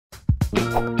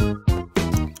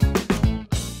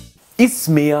Iss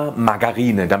mehr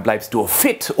Margarine, dann bleibst du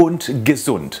fit und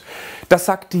gesund. Das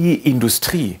sagt die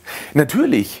Industrie.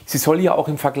 Natürlich, sie soll ja auch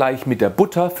im Vergleich mit der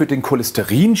Butter für den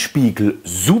Cholesterinspiegel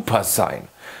super sein.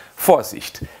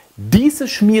 Vorsicht, diese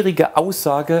schmierige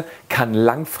Aussage kann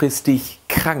langfristig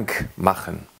krank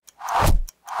machen.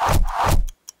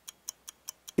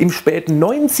 Im späten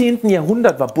 19.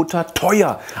 Jahrhundert war Butter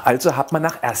teuer, also hat man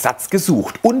nach Ersatz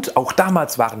gesucht. Und auch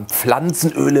damals waren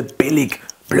Pflanzenöle billig.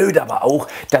 Blöd aber auch,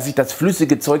 dass sich das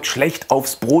flüssige Zeug schlecht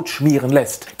aufs Brot schmieren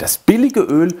lässt. Das billige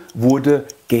Öl wurde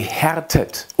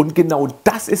gehärtet. Und genau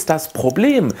das ist das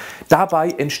Problem. Dabei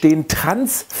entstehen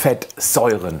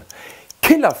Transfettsäuren.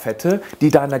 Killerfette, die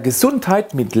deiner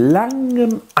Gesundheit mit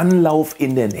langem Anlauf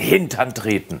in den Hintern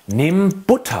treten. Nimm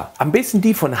Butter, am besten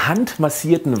die von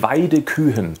handmassierten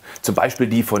Weidekühen, zum Beispiel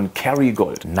die von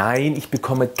Kerrygold. Nein, ich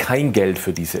bekomme kein Geld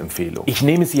für diese Empfehlung. Ich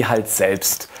nehme sie halt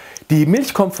selbst. Die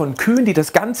Milch kommt von Kühen, die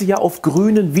das ganze Jahr auf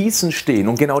grünen Wiesen stehen,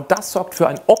 und genau das sorgt für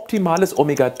ein optimales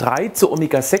Omega-3 zu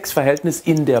Omega-6-Verhältnis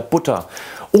in der Butter,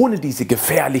 ohne diese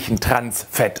gefährlichen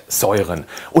Transfettsäuren.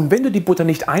 Und wenn du die Butter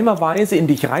nicht eimerweise in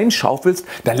dich reinschaufelst,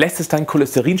 dann lässt es deinen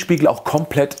Cholesterinspiegel auch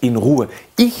komplett in Ruhe.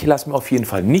 Ich lasse mir auf jeden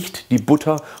Fall nicht die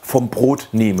Butter vom Brot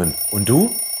nehmen. Und du?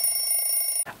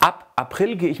 Ab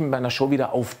April gehe ich mit meiner Show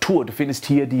wieder auf Tour. Du findest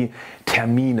hier die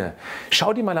Termine.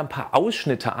 Schau dir mal ein paar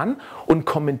Ausschnitte an und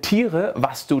kommentiere,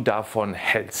 was du davon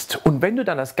hältst. Und wenn du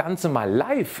dann das Ganze mal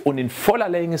live und in voller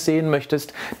Länge sehen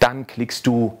möchtest, dann klickst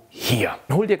du hier.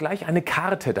 Hol dir gleich eine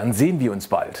Karte, dann sehen wir uns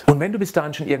bald. Und wenn du bis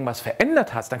dahin schon irgendwas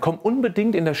verändert hast, dann komm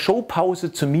unbedingt in der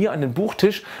Showpause zu mir an den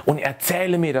Buchtisch und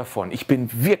erzähle mir davon. Ich bin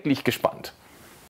wirklich gespannt.